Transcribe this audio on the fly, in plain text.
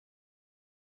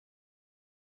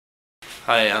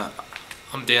Hi,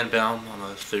 I'm Dan Baum. I'm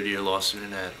a third-year law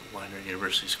student at Widener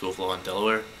University School of Law in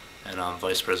Delaware, and I'm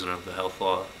vice president of the Health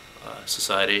Law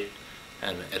Society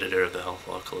and editor of the Health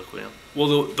Law Colloquium.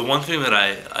 Well, the one thing that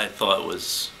I thought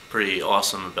was pretty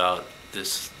awesome about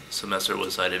this semester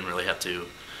was I didn't really have to,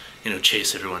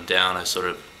 chase everyone down. I sort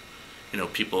of,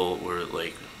 people were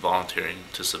like volunteering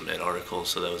to submit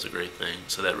articles, so that was a great thing.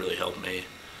 So that really helped me,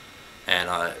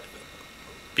 and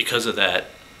because of that,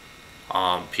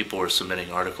 people were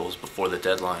submitting articles before the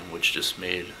deadline, which just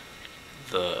made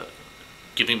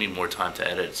giving me more time to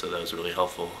edit, so that was really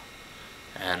helpful.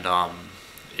 And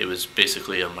it was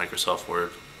basically a Microsoft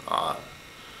Word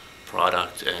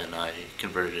product, and I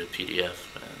converted it to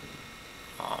PDF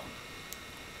and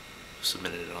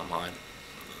submitted it online.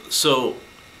 So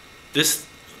this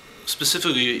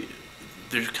specifically,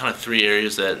 there's kind of three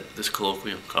areas that this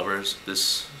colloquium covers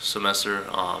this semester.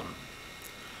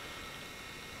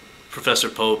 Professor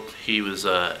Pope, he was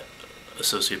a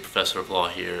associate professor of law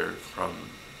here from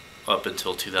up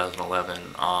until 2011.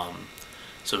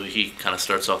 So he kind of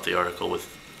starts off the article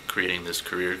with creating this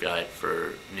career guide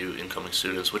for new incoming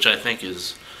students, which I think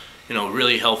is,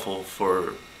 really helpful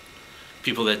for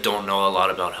people that don't know a lot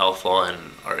about health law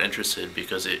and are interested,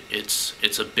 because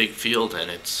it's a big field, and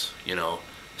it's,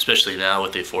 especially now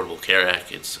with the Affordable Care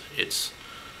Act, it's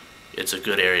a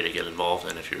good area to get involved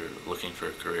in if you're looking for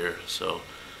a career.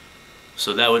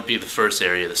 So that would be the first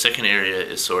area. The second area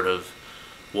is sort of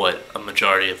what a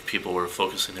majority of people were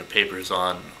focusing their papers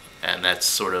on, and that's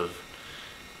sort of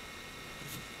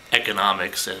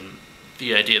economics and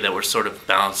the idea that we're sort of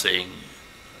balancing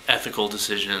ethical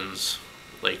decisions,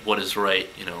 like what is right,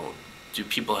 do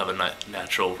people have a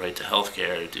natural right to health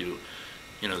care? The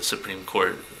Supreme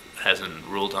Court hasn't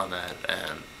ruled on that,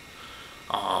 and,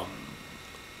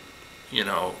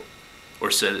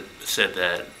 or said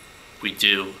that we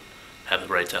do have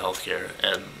the right to health care.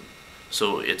 And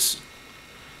so it's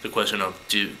the question of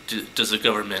does the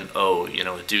government owe,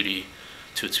 a duty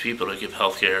to its people to give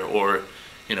health care, or,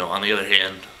 on the other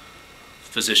hand,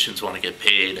 physicians want to get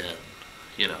paid, and,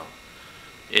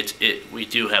 we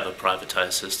do have a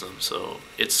privatized system. So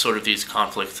it's sort of these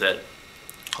conflicts that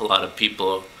a lot of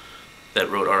people that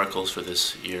wrote articles for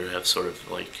this year have sort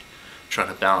of like trying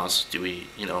to balance. Do we,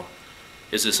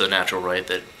 is this a natural right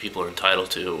that people are entitled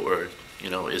to, or,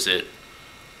 is it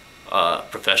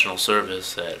professional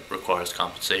service that requires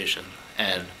compensation?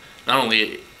 And not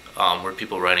only were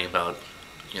people writing about,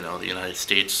 the United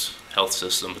States health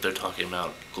system, but they're talking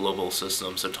about global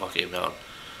systems. They're talking about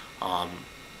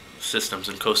systems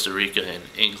in Costa Rica and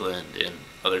England and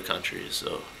other countries.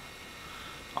 So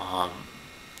I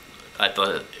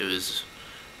thought it was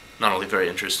not only very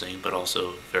interesting, but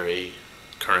also very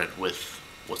current with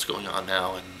what's going on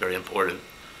now, and very important.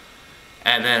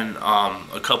 And then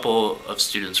a couple of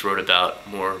students wrote about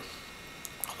more,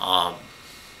 I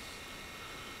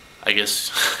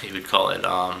guess you would call it,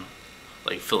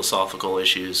 like philosophical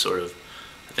issues, sort of.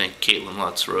 I think Caitlin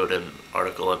Lutz wrote an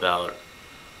article about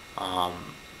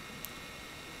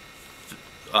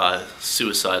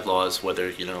suicide laws,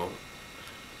 whether,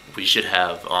 we should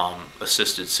have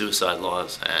assisted suicide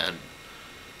laws, and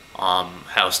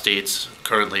how states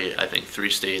currently, I think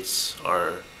 3 states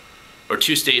or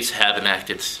 2 states have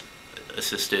enacted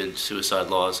assisted suicide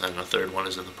laws, and a third one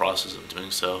is in the process of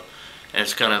doing so. And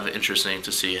it's kind of interesting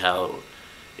to see how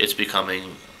it's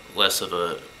becoming less of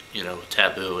a,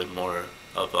 taboo and more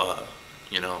of a,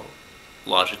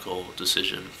 logical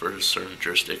decision for certain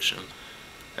jurisdictions.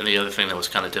 And the other thing that was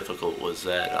kind of difficult was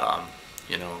that,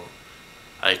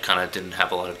 I kind of didn't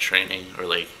have a lot of training, or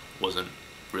like wasn't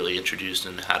really introduced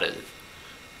in how to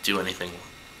do anything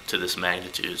to this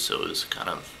magnitude, so it was kind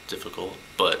of difficult.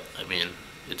 But I mean,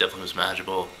 it definitely was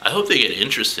manageable. I hope they get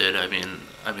interested. I mean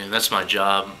that's my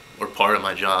job, or part of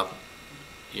my job.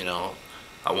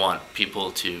 I want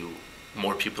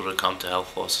more people to come to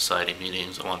Health Law Society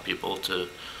meetings. I want people to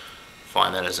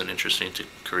find that as an interesting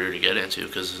career to get into,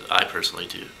 because I personally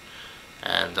do.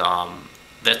 And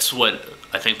that's what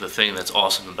I think the thing that's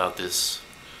awesome about this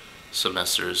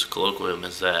semester's colloquium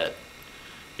is that,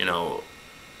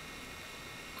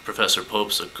 Professor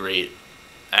Pope's a great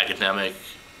academic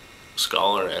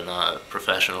scholar and a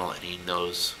professional, and he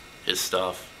knows his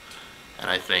stuff. And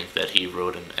I think that he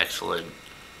wrote an excellent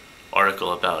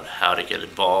article about how to get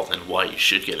involved and why you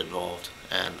should get involved.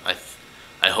 And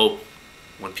I hope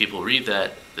when people read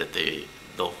that they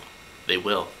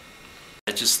will.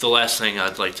 Just the last thing,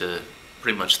 I'd like to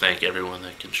pretty much thank everyone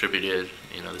that contributed.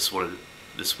 This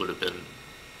would have been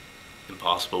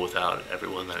impossible without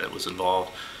everyone that was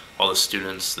involved. All the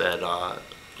students that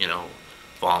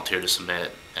volunteered to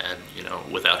submit, and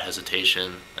without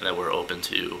hesitation, and that were open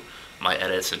to my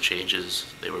edits and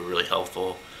changes. They were really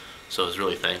helpful, so I was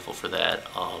really thankful for that.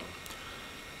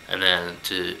 And then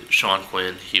to Sean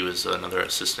Quinn, he was another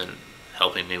assistant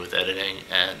helping me with editing,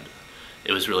 and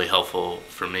it was really helpful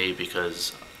for me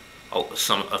because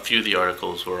a few of the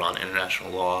articles were on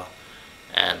international law,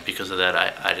 and because of that,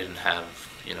 I didn't have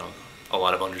a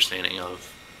lot of understanding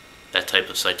of that type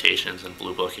of citations and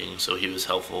blue booking. So he was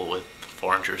helpful with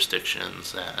foreign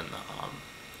jurisdictions and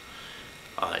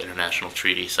international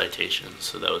treaty citations.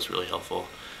 So that was really helpful.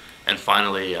 And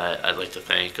finally, I'd like to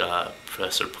thank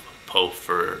Professor Pope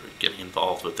for getting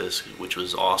involved with this, which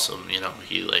was awesome.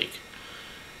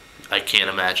 I can't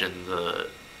imagine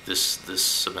this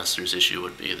semester's issue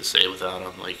would be the same without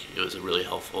him. It was a really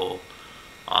helpful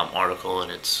article,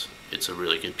 and it's a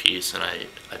really good piece, and I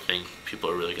think people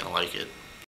are really going to like it.